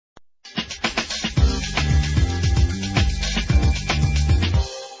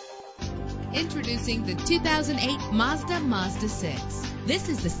Introducing the 2008 Mazda 6. This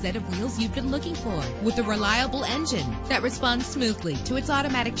is the set of wheels you've been looking for, with a reliable engine that responds smoothly to its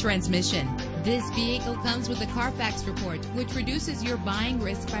automatic transmission. This vehicle comes with a Carfax report, which reduces your buying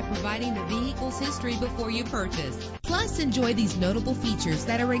risk by providing the vehicle's history before you purchase. Plus, enjoy these notable features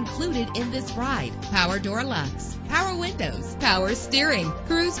that are included in this ride: power door locks, power windows, power steering,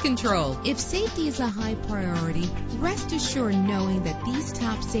 cruise control. If safety is a high priority, rest assured knowing that these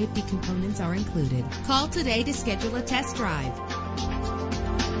top safety components are included. Call today to schedule a test drive.